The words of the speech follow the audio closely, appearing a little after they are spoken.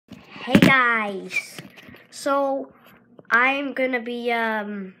Hey guys, so I'm gonna be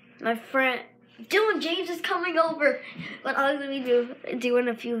my friend James is coming over, but I'm gonna be doing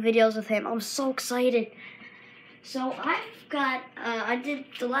a few videos with him. I'm so excited. So I've got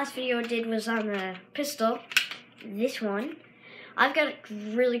the last video I did was on the pistol. This one, I've got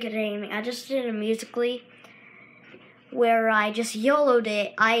really good aiming. I just did a musically where I just YOLO'd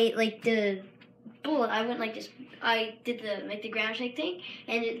it. I like the bullet. I went like this. I did the ground shake thing,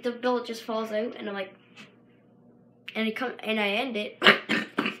 and the bullet just falls out, and I'm like, and I end it.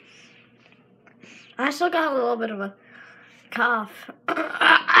 I still got a little bit of a cough.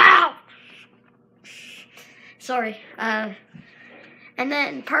 Ow! Sorry. And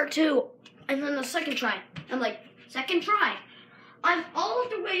then part 2, and then the second try. I'm like, second try. I'm all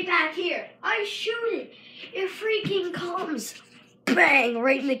the way back here. I shoot it. It freaking comes. Bang!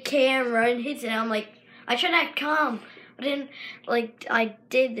 Right in the camera and hits it. I'm like, I tried to act calm, but then, like, I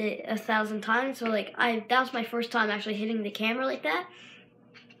did it 1,000 times, so, like, that was my first time actually hitting the camera like that.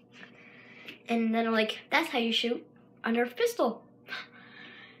 And then I'm like, that's how you shoot a Nerf pistol.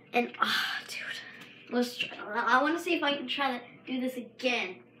 And, dude, let's try. I want to see if I can try to do this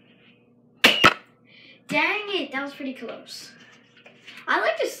again. Dang it, that was pretty close. I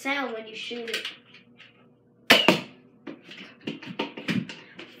like the sound when you shoot it.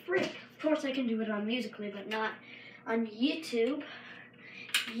 Frick. Of course I can do it on Musically, but not on YouTube.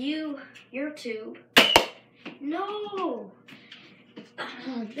 YouTube. No!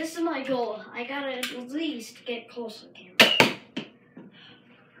 This is my goal. I gotta at least get close to the camera.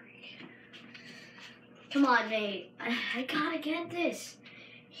 Come on, Nate. I gotta get this.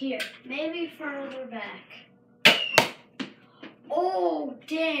 Here, maybe further back. Oh,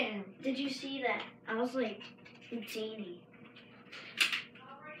 damn. Did you see that? I was like, teeny.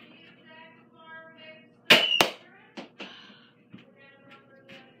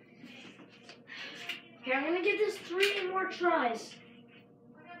 Here, I'm gonna give this 3 more tries.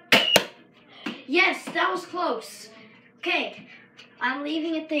 Yes, that was close. Okay, I'm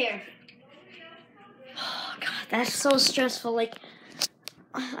leaving it there. Oh, God, that's so stressful. Like,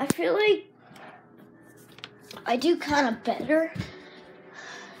 I feel like I do kind of better.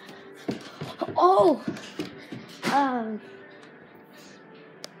 Oh,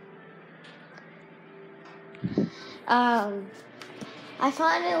 I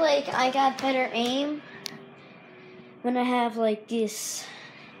find it like I got better aim when I have like this.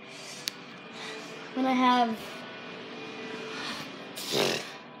 When I have,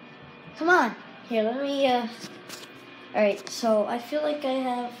 come on, here, let me, alright, so I feel like I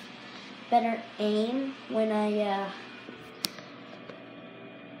have better aim when I,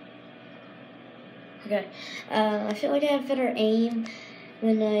 I feel like I have better aim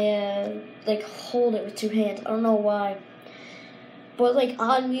when I, like, hold it with 2 hands. I don't know why. But, like,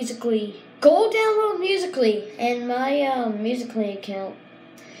 on Musically, go download Musically, and my, Musically account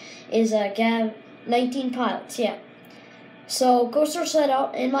is, Gab 19 Pilots, yeah. So, go search that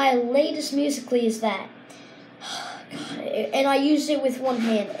out, and my latest Musically is that. God, and I used it with 1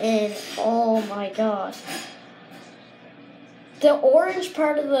 hand, and, oh my God. The orange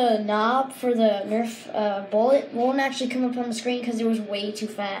part of the knob for the Nerf bullet won't actually come up on the screen because it was way too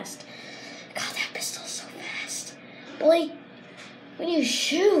fast. God, that pistol's so fast. But, like, when you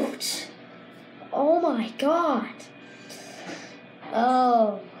shoot, oh my God.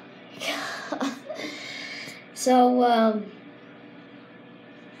 Oh, God. So,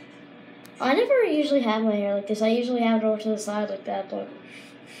 I never usually have my hair like this. I usually have it over to the side like that, but,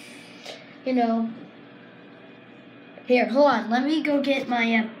 you know. Here, hold on. Let me go get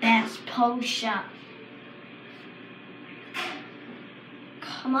my Bass Pro Shop.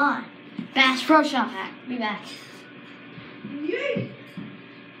 Come on. Bass Pro Shop hat. Be back. Yay!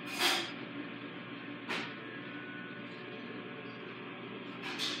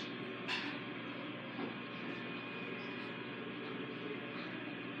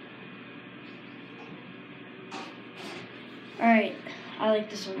 Alright, I like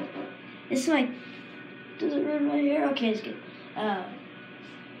this one. This is my, does it ruin my hair? Okay, it's good.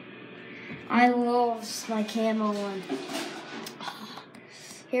 I love my camo one.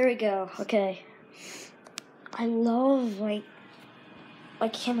 Here we go, okay. I love, like, my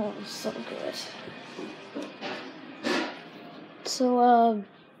camo is so good. So,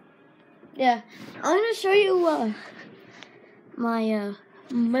 yeah, I'm gonna show you, my,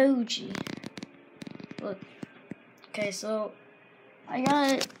 emoji. Look. Okay, so I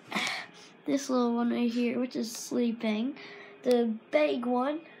got this little one right here, which is sleeping. The big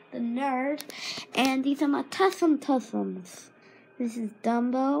one, the nerd, and these are my tussums. This is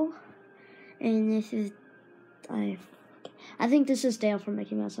Dumbo, and this is I I think this is Dale from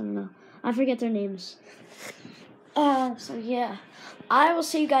Mickey Mouse. I don't know. I forget their names. So yeah. I will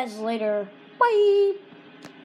see you guys later. Bye.